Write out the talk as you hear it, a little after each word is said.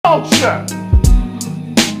culture.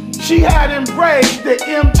 She had embraced the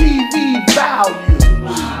MTV values.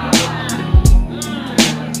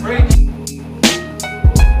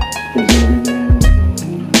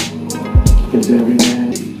 Is every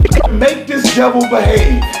man make this devil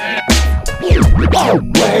behave.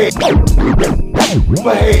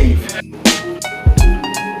 Behave.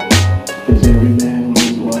 Is every man with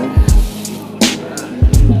his wife?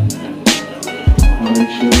 How many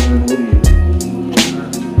children with you?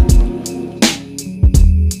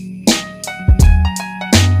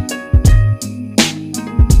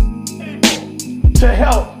 To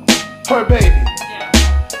help her baby.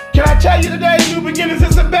 Can I tell you today, New Beginnings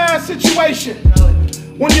is a bad situation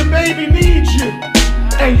when your baby needs you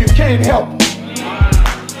and you can't help her.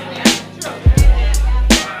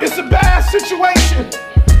 It's a bad situation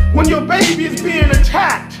when your baby is being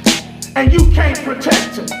attacked and you can't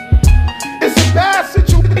protect him. It's a bad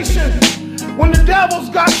situation when the devil's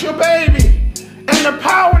got your baby and the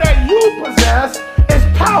power that you possess is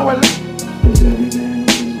powerless. Is every man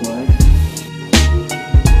with his wife?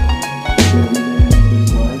 Is every man with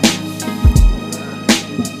his wife?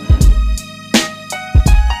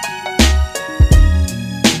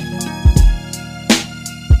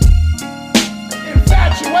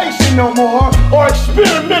 Infatuation no more, or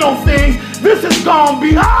experimental things. This has gone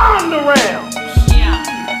beyond the realms.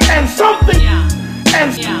 And something,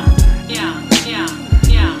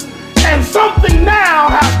 and something now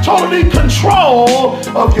has totally control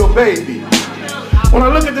of your baby. When I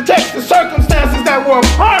look at the text, the circumstances that were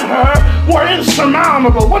upon her were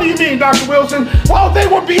insurmountable. What do you mean, Dr. Wilson? Well, they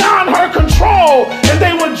were beyond her control, and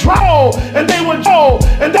they were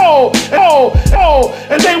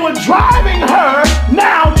and they were driving her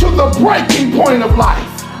now to the breaking point of life.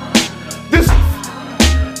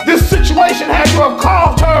 This situation had to have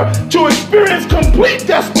caused her to experience complete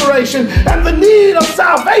desperation, and the need of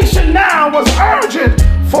salvation now was urgent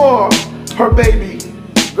for her baby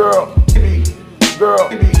girl.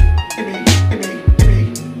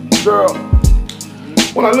 Girl.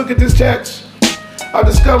 When I look at this text, I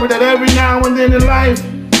discover that every now and then in life,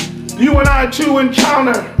 you and I too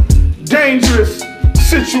encounter dangerous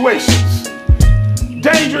situations.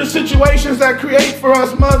 Dangerous situations that create for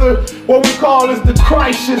us, Mother, what we call is the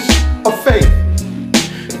crisis of faith.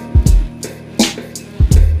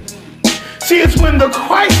 See, it's when the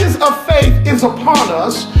crisis of faith is upon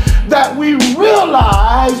us that we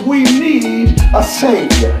realize we need a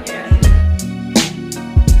Savior.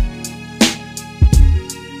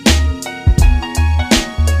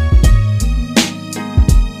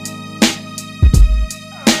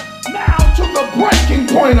 Now to the breaking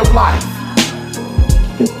point of life.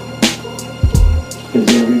 Is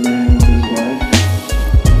every man with his wife?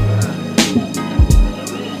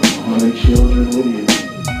 How many children with you?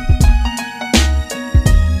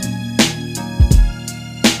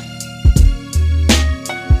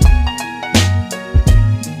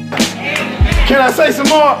 Can I say some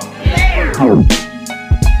more?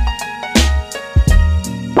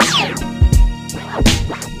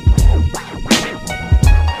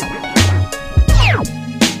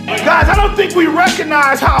 Guys, I don't think we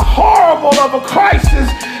recognize how horrible of a crisis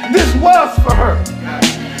this was for her.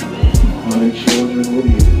 How many children with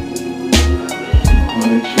you? How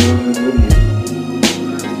many children with you?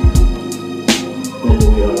 Then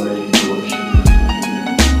we are ready to worship.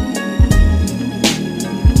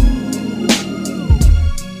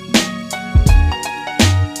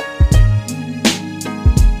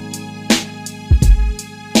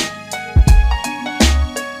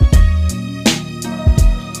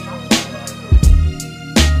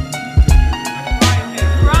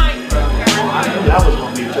 That was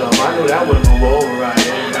going to be tough. I knew that wasn't going to go over right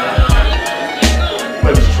there.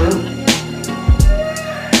 But it's true.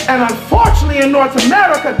 And unfortunately in North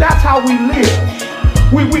America, that's how we live.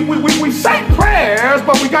 We say prayers,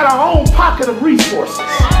 but we got our own pocket of resources.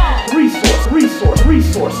 Resources.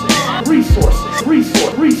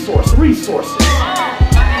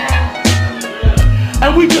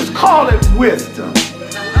 And we just call it wisdom.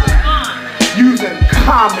 Using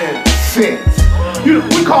common sense.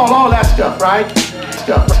 We call all that stuff, right?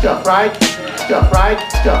 Stuff, right?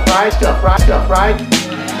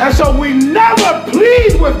 And so we never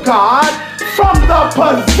plead with God from the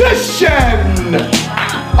position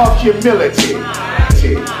of humility.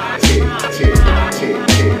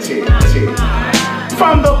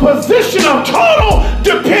 From the position of total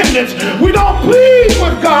dependence. We don't plead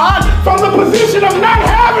with God from the position of not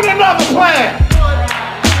having another plan.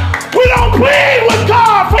 We don't plead with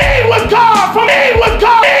God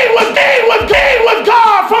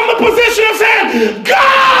from the position of saying, God,